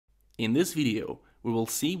In this video, we will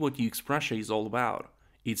see what UXPressia is all about,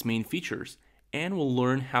 its main features, and we'll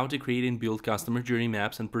learn how to create and build customer journey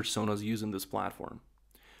maps and personas using this platform.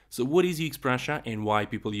 So what is UXPressia and why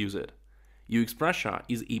people use it? UXPressia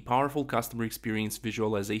is a powerful customer experience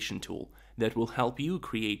visualization tool that will help you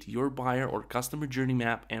create your buyer or customer journey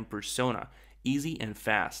map and persona easy and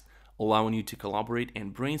fast, allowing you to collaborate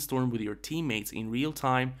and brainstorm with your teammates in real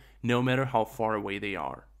time, no matter how far away they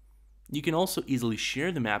are. You can also easily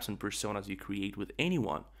share the maps and personas you create with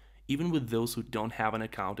anyone, even with those who don't have an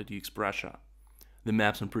account at UXPressia. The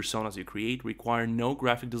maps and personas you create require no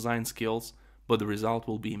graphic design skills, but the result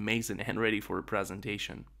will be amazing and ready for a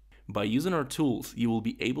presentation. By using our tools, you will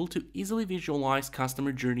be able to easily visualize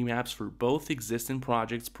customer journey maps for both existing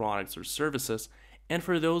projects, products, or services, and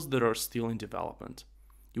for those that are still in development.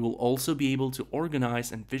 You will also be able to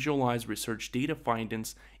organize and visualize research data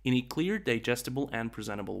findings in a clear, digestible, and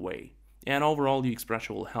presentable way. And overall,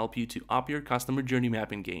 UXPressia will help you to up your customer journey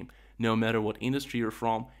mapping game, no matter what industry you're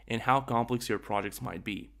from and how complex your projects might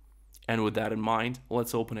be. And with that in mind,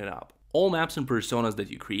 let's open it up. All maps and personas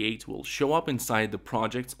that you create will show up inside the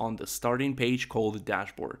projects on the starting page called the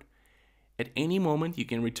dashboard. At any moment, you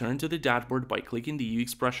can return to the dashboard by clicking the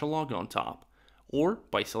UXPressia logo on top, or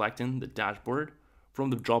by selecting the dashboard from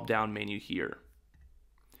the drop-down menu here.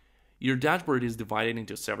 Your dashboard is divided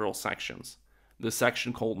into several sections. The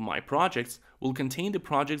section called My Projects will contain the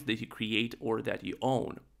projects that you create or that you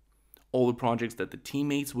own. All the projects that the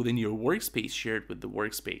teammates within your workspace shared with the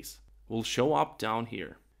workspace will show up down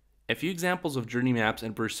here. A few examples of journey maps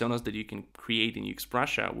and personas that you can create in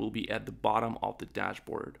UXPressia will be at the bottom of the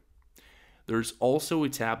dashboard. There's also a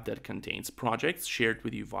tab that contains projects shared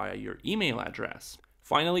with you via your email address.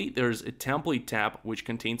 Finally, there's a template tab which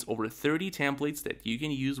contains over 30 templates that you can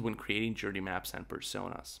use when creating journey maps and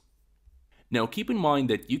personas. Now keep in mind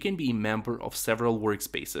that you can be a member of several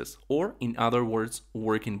workspaces, or in other words,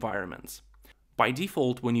 work environments. By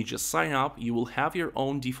default, when you just sign up, you will have your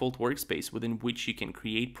own default workspace within which you can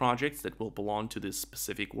create projects that will belong to this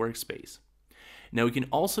specific workspace. Now you can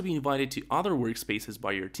also be invited to other workspaces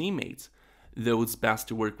by your teammates, though it's best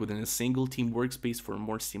to work within a single team workspace for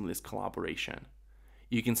more seamless collaboration.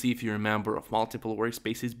 You can see if you're a member of multiple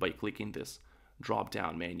workspaces by clicking this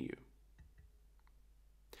drop-down menu.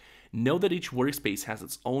 Know that each workspace has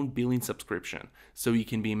its own billing subscription, so you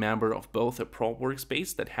can be a member of both a pro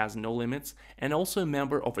workspace that has no limits and also a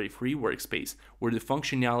member of a free workspace where the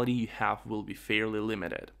functionality you have will be fairly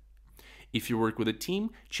limited. If you work with a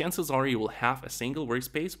team, chances are you will have a single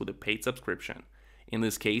workspace with a paid subscription. In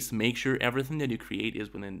this case, make sure everything that you create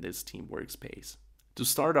is within this team workspace. To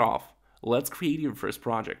start off, let's create your first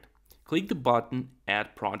project. Click the button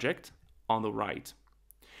Add Project on the right.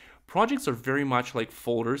 Projects are very much like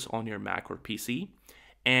folders on your Mac or PC,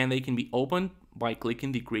 and they can be opened by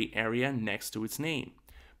clicking the gray area next to its name.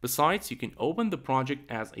 Besides, you can open the project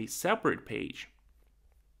as a separate page,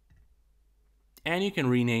 and you can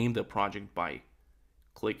rename the project by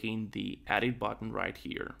clicking the Edit button right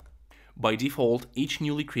here. By default, each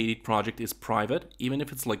newly created project is private, even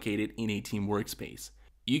if it's located in a team workspace.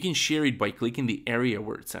 You can share it by clicking the area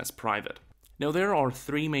where it says Private. Now there are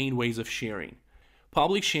three main ways of sharing.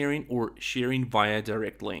 Public sharing or sharing via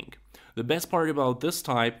direct link. The best part about this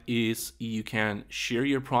type is you can share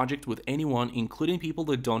your project with anyone, including people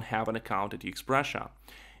that don't have an account at UXPressia.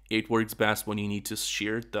 It works best when you need to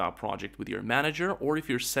share the project with your manager, or if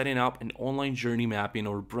you're setting up an online journey mapping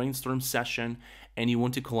or brainstorm session and you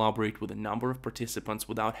want to collaborate with a number of participants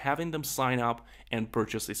without having them sign up and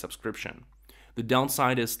purchase a subscription. The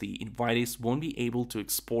downside is the invitees won't be able to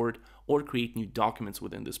export or create new documents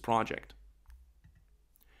within this project.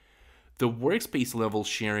 The workspace level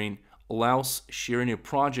sharing allows sharing a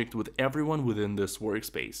project with everyone within this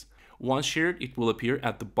workspace. Once shared, it will appear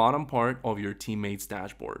at the bottom part of your teammate's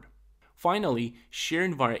dashboard. Finally,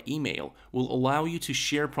 sharing via email will allow you to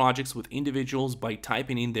share projects with individuals by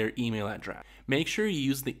typing in their email address. Make sure you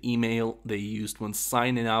use the email they used when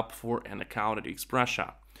signing up for an account at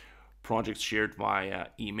UXPressia. Projects shared via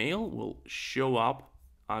email will show up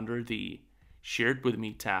under the Shared with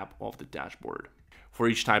Me tab of the dashboard. For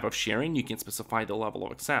each type of sharing, you can specify the level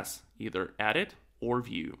of access, either Edit or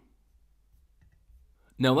View.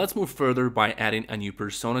 Now let's move further by adding a new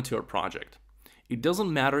persona to our project. It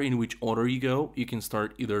doesn't matter in which order you go, you can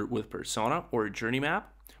start either with persona or a journey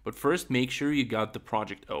map, but first make sure you got the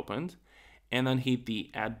project opened, and then hit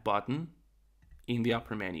the Add button in the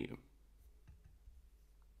upper menu.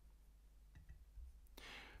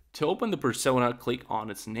 To open the persona, click on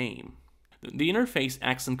its name. The interface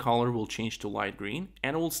accent color will change to light green,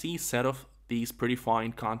 and we'll see a set of these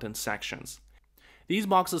predefined content sections. These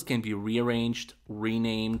boxes can be rearranged,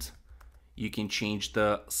 renamed, You can change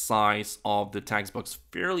the size of the text box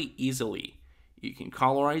fairly easily. You can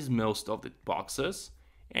colorize most of the boxes,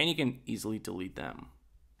 and you can easily delete them.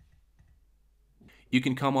 You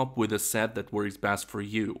can come up with a set that works best for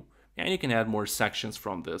you, and you can add more sections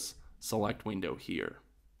from this select window here.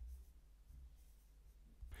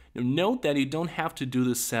 Now note that you don't have to do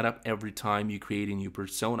this setup every time you create a new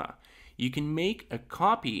persona. You can make a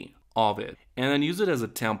copy of it and then use it as a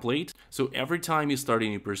template. So every time you start a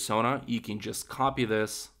new persona, you can just copy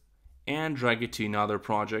this and drag it to another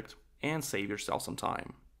project and save yourself some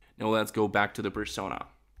time. Now let's go back to the persona.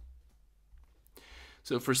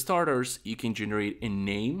 So for starters, you can generate a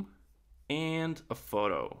name and a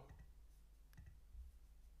photo.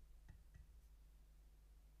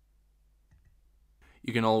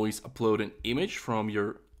 You can always upload an image from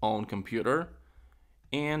your own computer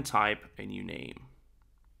and type a new name.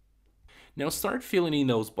 Now start filling in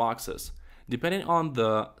those boxes. Depending on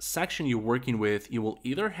the section you're working with, you will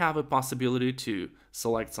either have a possibility to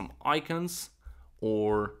select some icons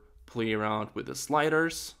or play around with the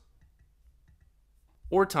sliders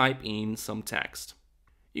or type in some text.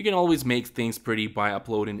 You can always make things pretty by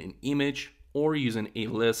uploading an image or using a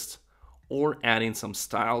list or adding some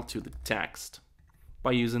style to the text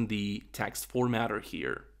by using the text formatter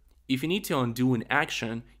here. If you need to undo an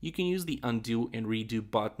action, you can use the undo and redo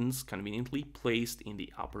buttons conveniently placed in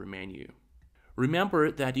the upper menu. Remember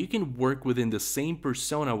that you can work within the same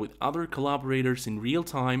persona with other collaborators in real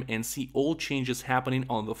time and see all changes happening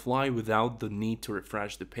on the fly without the need to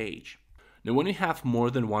refresh the page. Now, when you have more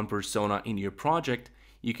than one persona in your project,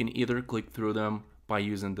 you can either click through them by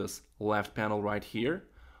using this left panel right here,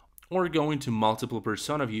 or go into multiple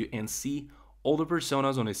persona view and see all the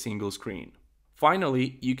personas on a single screen.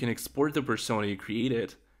 Finally, you can export the persona you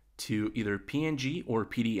created to either PNG or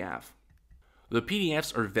PDF. The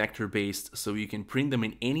PDFs are vector-based, so you can print them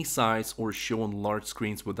in any size or show on large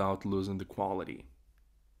screens without losing the quality.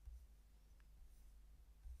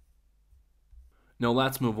 Now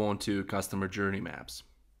let's move on to customer journey maps.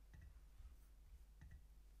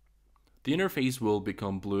 The interface will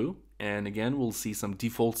become blue, and again we'll see some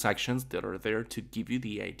default sections that are there to give you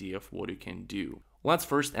the idea of what you can do. Let's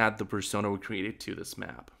first add the persona we created to this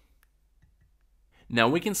map. Now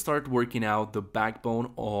we can start working out the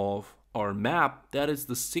backbone of our map, that is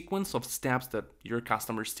the sequence of steps that your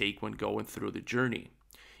customers take when going through the journey.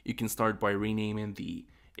 You can start by renaming the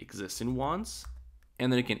existing ones,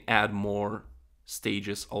 and then you can add more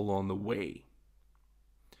stages along the way.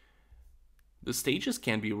 The stages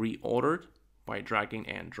can be reordered by dragging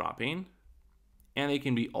and dropping, and they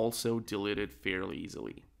can be also deleted fairly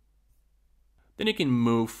easily. Then you can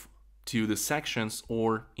move to the sections,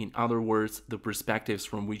 or in other words, the perspectives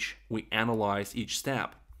from which we analyze each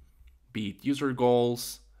step, be it user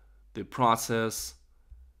goals, the process,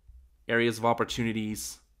 areas of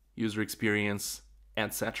opportunities, user experience,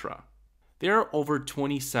 etc. There are over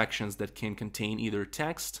 20 sections that can contain either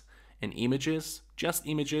text and images, just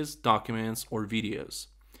images, documents, or videos.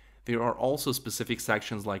 There are also specific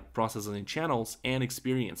sections like processes and channels and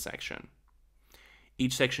experience section.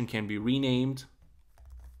 Each section can be renamed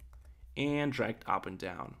and dragged up and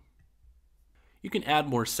down. You can add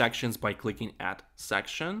more sections by clicking Add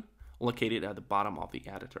Section, located at the bottom of the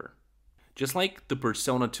editor. Just like the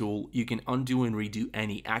persona tool, you can undo and redo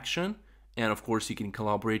any action, and of course you can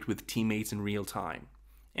collaborate with teammates in real time.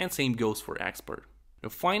 And same goes for expert. Now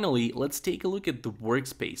finally, let's take a look at the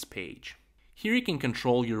Workspace page. Here you can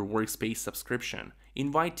control your Workspace subscription,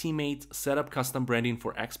 invite teammates, set up custom branding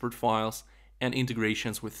for expert files, and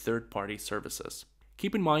integrations with third-party services.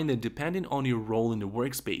 Keep in mind that depending on your role in the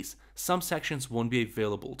Workspace, some sections won't be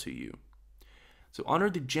available to you. So under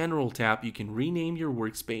the General tab, you can rename your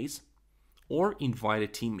Workspace or invite a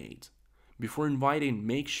teammate. Before inviting,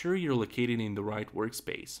 make sure you're located in the right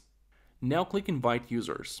workspace. Now click Invite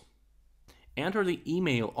Users. Enter the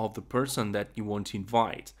email of the person that you want to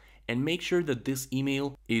invite, and make sure that this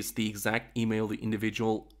email is the exact email the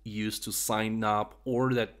individual used to sign up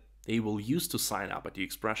or that they will use to sign up at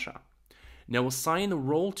UXPressia. Now assign a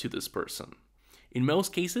role to this person. In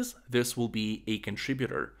most cases, this will be a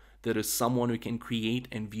contributor, that is someone who can create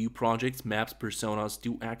and view projects, maps, personas,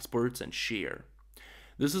 do exports, and share.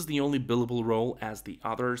 This is the only billable role, as the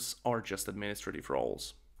others are just administrative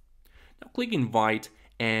roles. Now click Invite,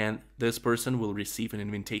 and this person will receive an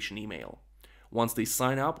invitation email. Once they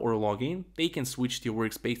sign up or log in, they can switch to your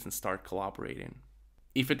Workspace and start collaborating.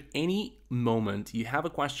 If at any moment you have a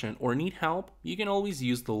question or need help, you can always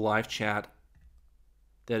use the live chat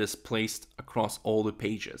that is placed across all the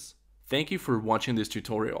pages. Thank you for watching this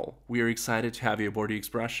tutorial. We are excited to have you aboard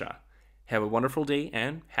UXPressia. Have a wonderful day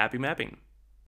and happy mapping!